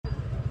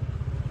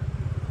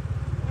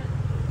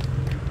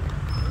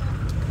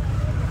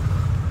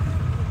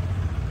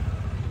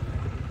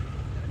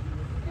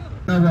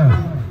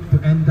To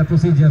end the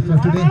procedure for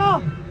today.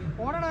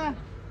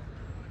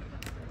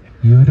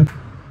 Europe.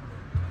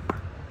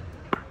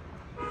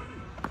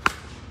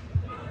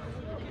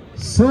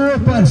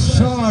 Super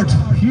shot,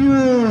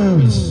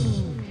 huge.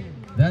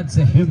 That's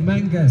a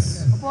humongous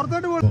ball.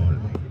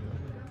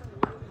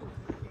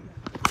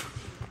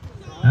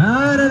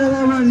 And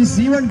another one is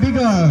even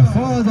bigger.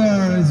 Further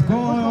is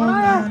gone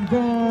and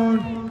gone.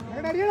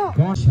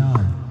 Gone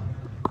shot.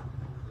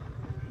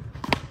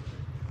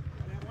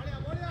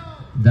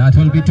 That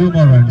will be 2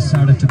 more runs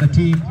added to the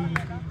team.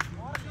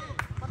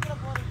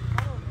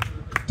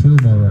 2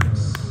 more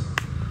runs.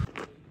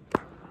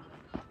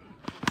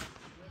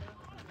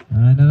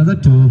 And another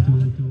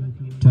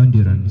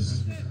 20 runs.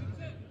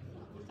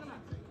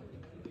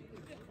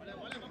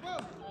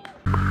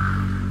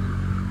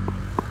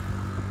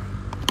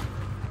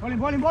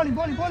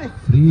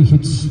 Free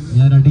hits.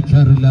 ഞാൻ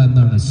അടിക്കാറില്ല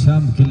എന്നാണ്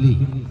Shyam Kelly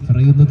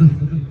പറയുന്നത്.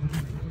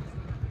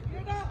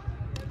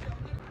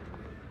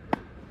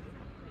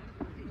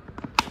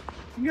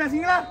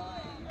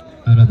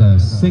 Another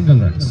single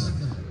runs.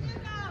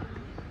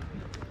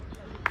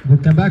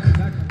 Good comeback,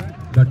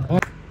 but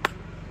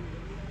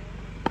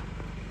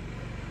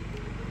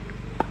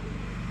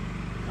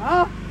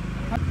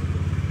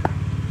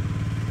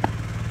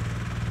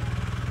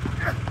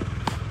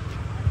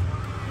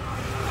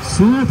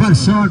super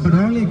shot, but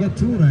only get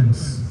 2 runs.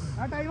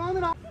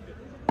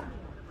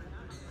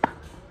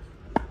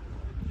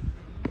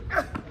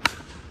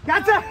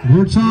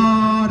 Good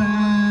shot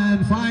and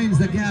finds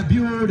the gap.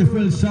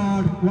 Beautiful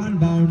shot. 1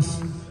 bounce.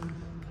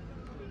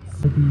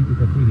 City to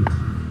the field.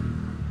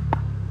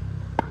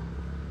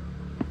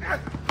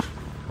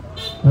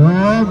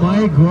 Oh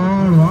my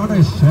God! What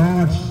a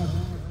shot!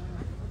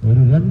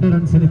 ഒരു 2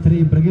 റൺസിന്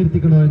ഇത്രയും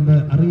പ്രകീർത്തിക്കണോ എന്ന്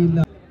അറിയില്ല.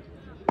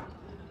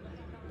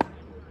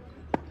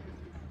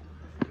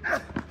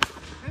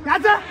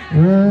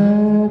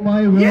 Oh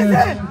my word!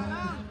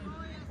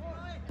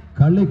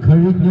 കളി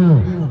കഴിഞ്ഞു.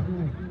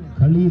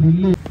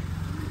 കളിയിലില്ലേ?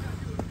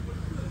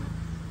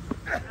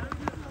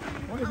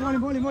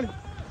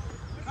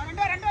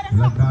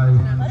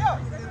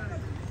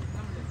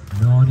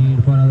 No need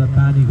for other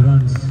panic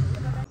runs.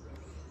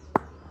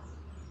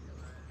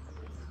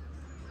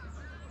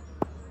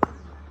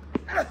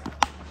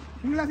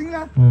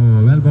 Oh,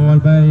 well ball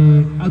by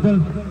Atul.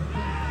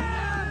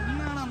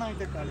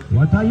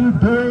 What are you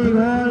doing,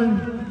 all?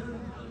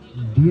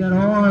 Dear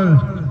all.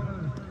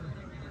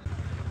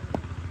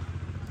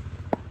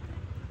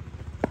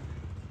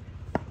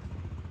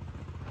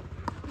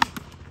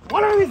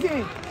 What are we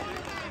saying?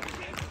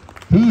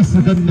 Peace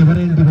തന്നെ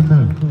പറയേണ്ടി വന്നു.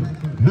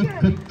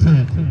 വിക്കറ്റ്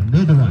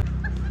നേടുവാൻ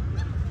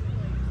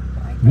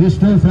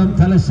Vishnu from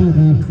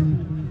Thalassery.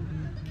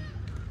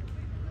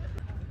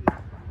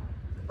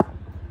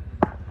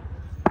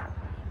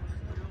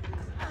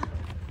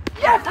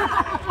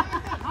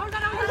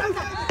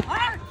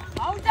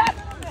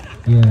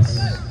 Yes,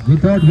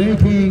 without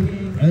waiting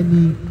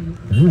any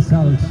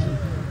results,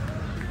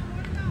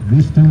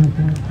 Vishnu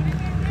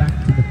back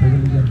to the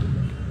pavilion.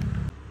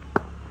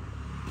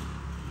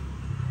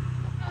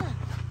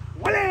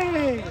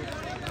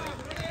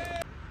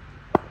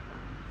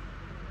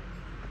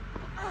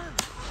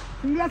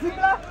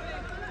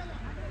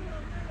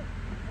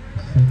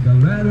 Single,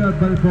 very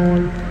well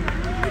ball.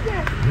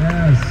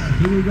 Yes,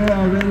 here we go,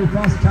 our very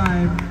first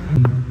time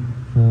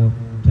for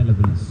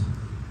television.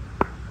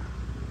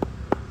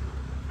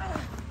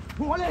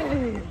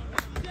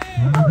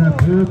 Another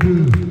beauty.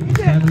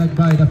 Stand like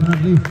by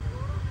definitely.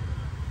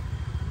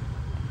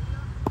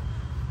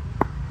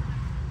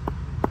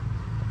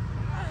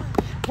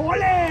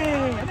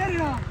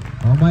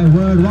 Oh my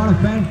word, what a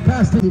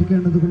fantastic.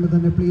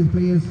 Please,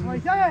 players.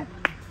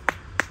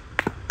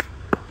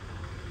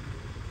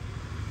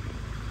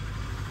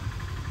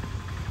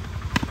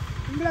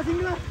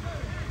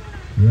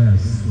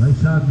 Yes,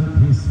 Vaishak with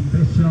his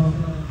special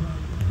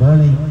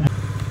bowling.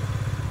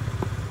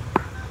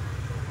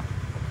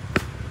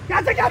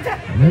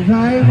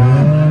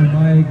 Oh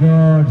my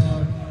God.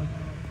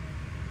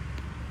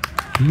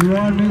 He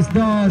won't miss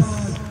those.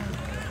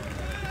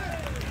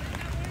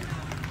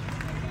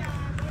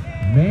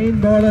 Main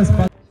bowlers.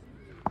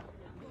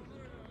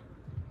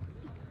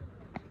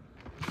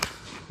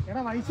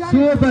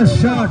 Super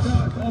shot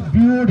of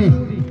beauty.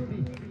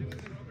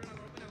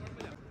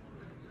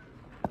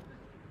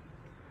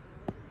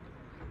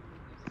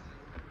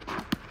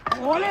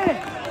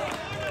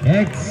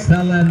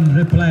 Excellent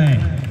replay.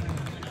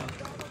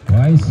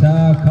 Vaisa,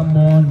 come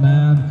on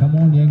man, come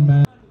on young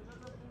man.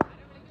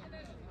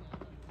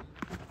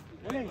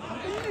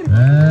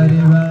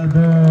 Very well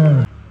done.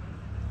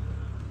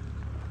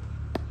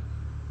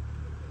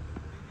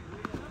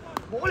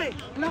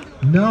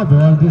 No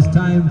ball this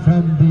time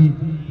from the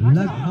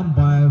leg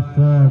umpire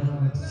for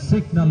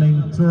signaling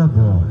throw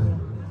ball.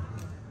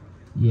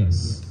 Yes.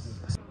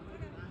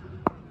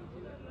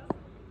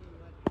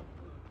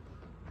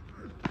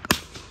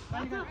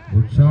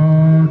 Good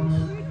shot.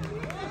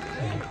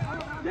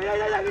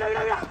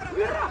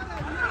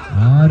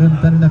 ആരും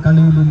തന്നെ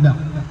കളിയിലില്ല.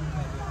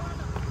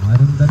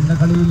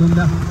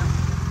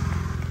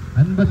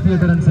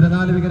 58 റൺസിന്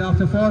 4 wicket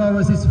after 4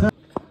 overs is 4.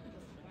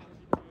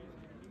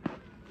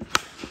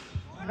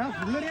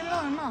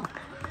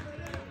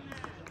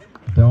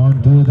 Don't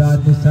do that,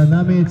 Mr.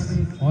 Namits.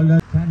 All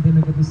that can they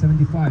make it to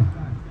 75.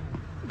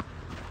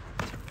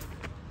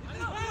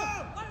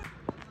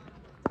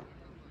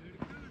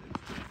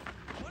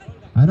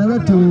 Another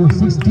 2,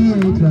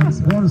 68 runs,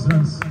 bonus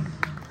runs.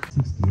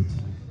 68.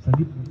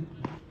 Sandeep.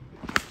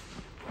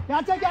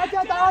 Has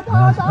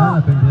gone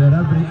up into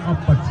every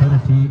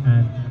opportunity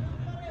and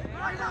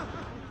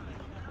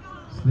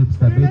slips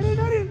the bit.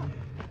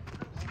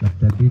 Slips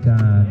the bit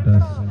and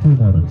does 2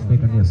 more runs.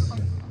 Taken, yes.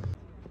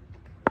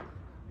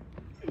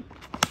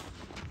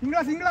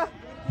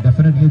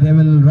 Definitely they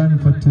will run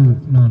for 2.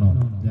 No,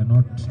 they are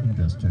not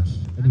interested.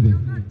 Anyway,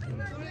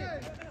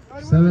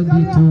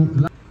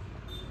 72.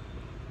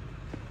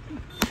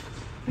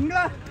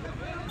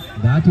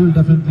 That will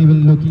definitely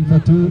will looking for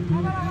 2.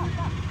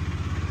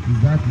 Is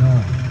that no?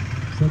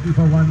 Setting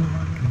for 1.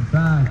 In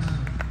fact,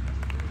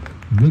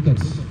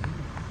 wickets.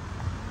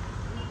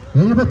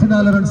 74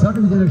 runs.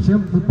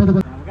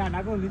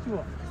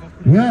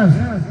 Yes.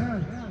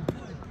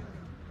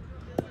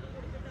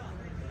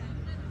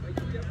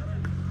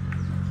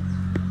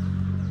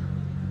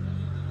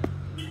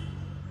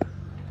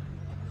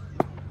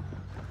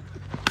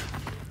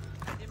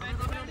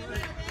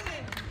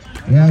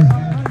 Yes.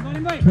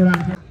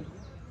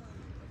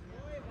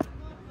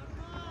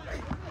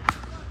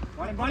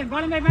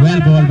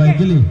 Well ball by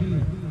Gilly.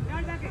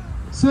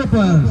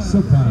 Super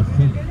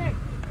fit.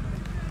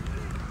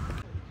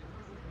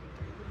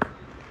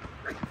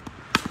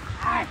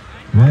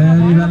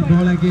 Very well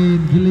ball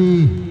again, Gilly.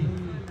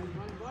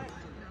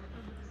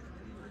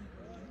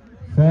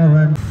 4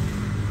 runs.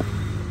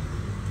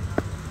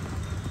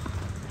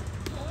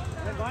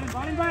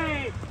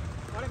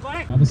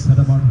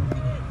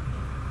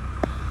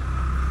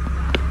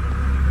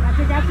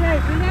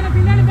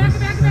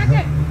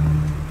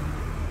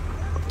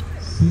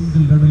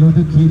 Single run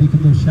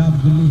ഒതുക്കിയിരിക്കുന്നു sham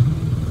gilli.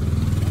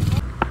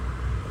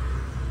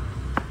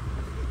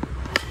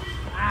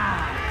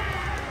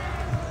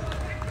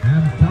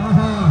 And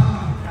Taha.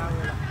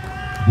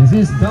 This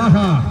is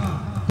Taha.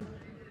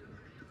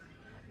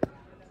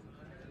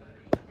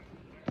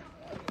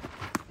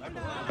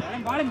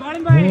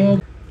 Oh.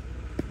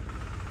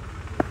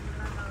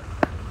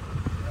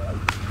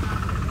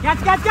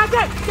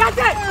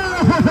 Catch it!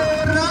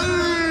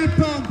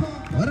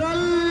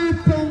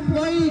 Ralpam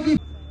Vaigi.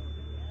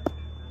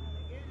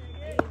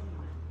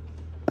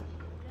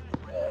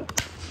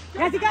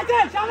 Catch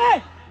it, Shami!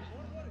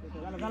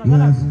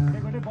 Yes.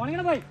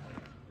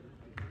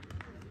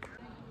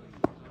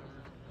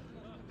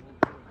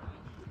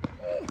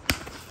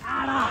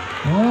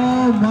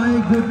 Oh my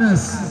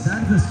goodness,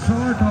 that's the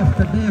shot of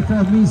the day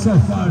for me so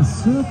far.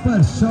 Super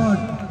shot,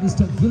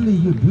 Mr. Gilly,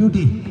 you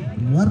beauty.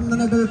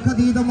 Varnanagal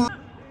kadidama.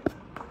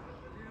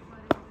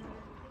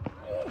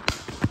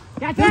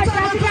 Catch it!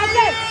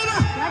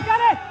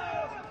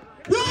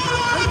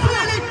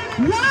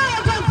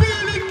 What a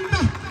feeling!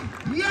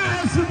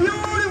 Yes,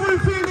 beautiful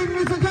feeling,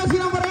 Mr. Jersey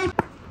number 8.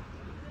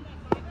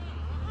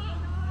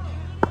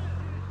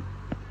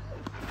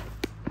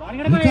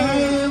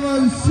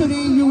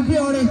 You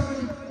beauty.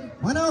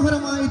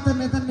 മനോഹരമായി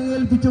തന്നെ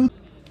ഏൽപ്പിച്ചു.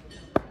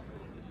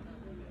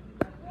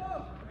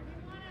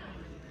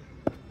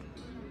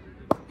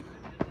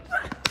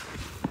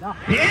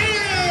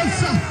 Yes!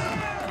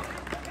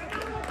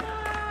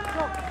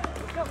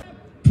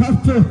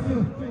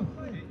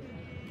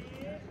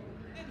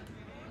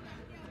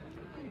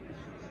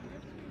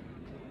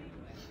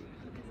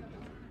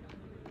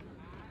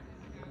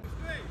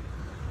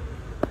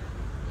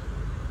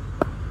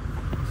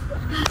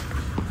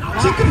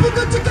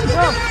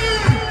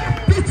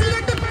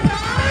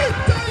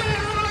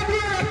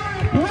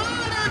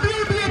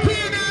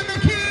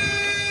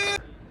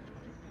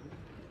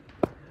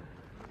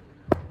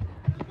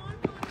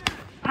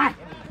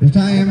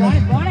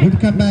 Good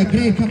comeback,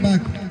 great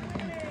comeback.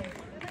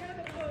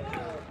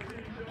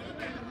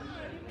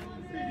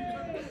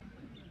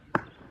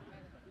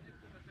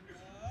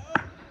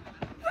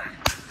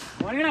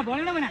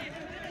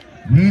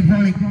 Great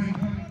bowling.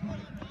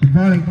 Good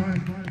bowling.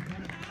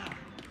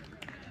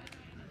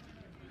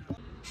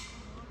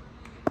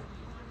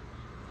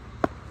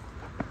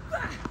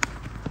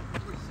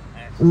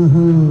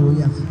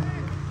 Yes.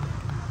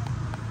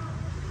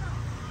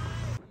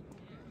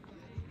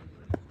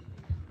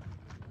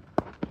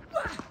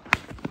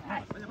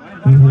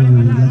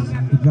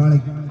 Good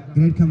bowling.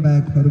 Great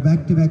comeback. For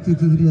back-to-back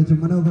sixes,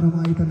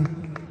 മനോഹരമായി തന്നെ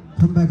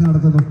comeback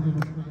നടത്തുന്നു.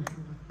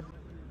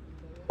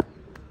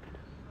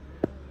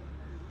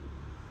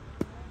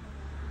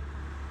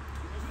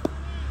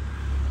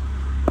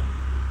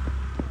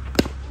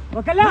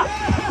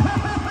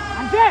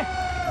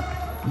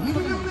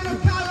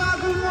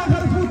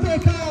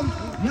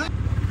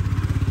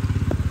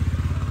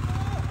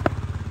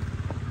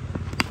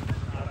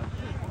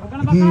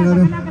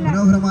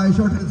 മനോഹരമായ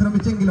ഷോട്ടിൽ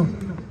ശ്രമിച്ചെങ്കിലും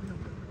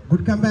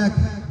good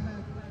comeback.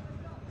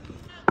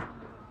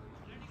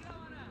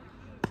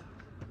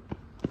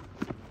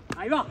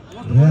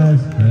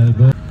 Yes, well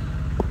good.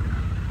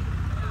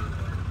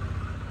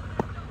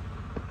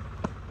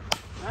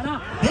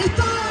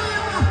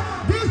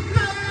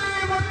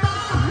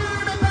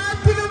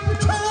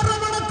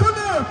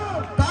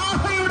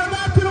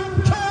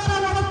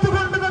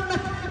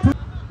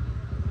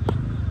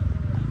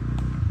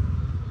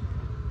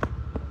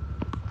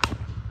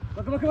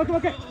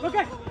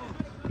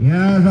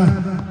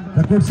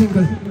 Good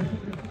single.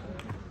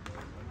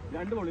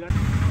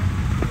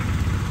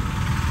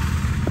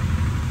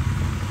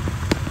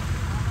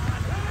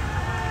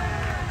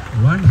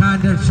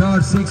 One-handed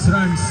shot, 6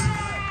 runs.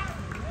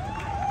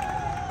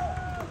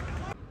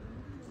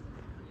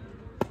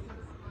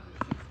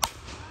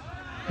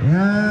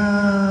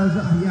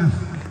 Yes.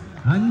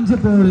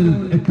 5 ball,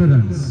 8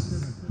 runs.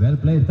 Well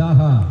played,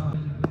 Taha.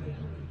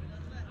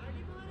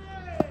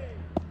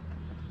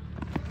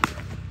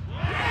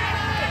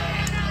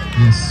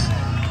 Yes.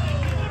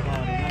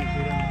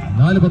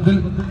 4 പന്തിൽ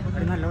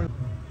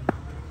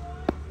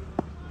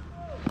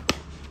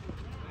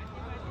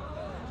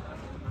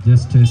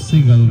just a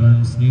single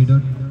runs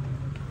needed.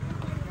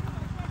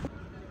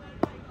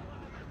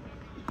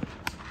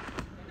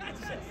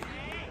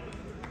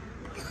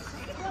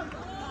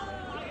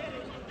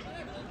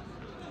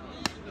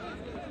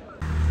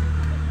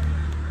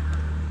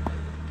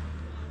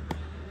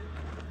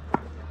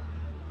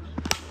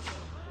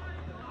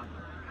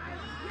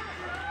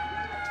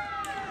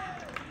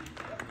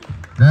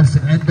 That's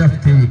the end of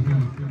the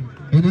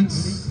innings.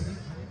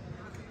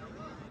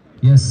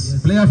 Yes,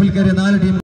 playoff will carry 4 team.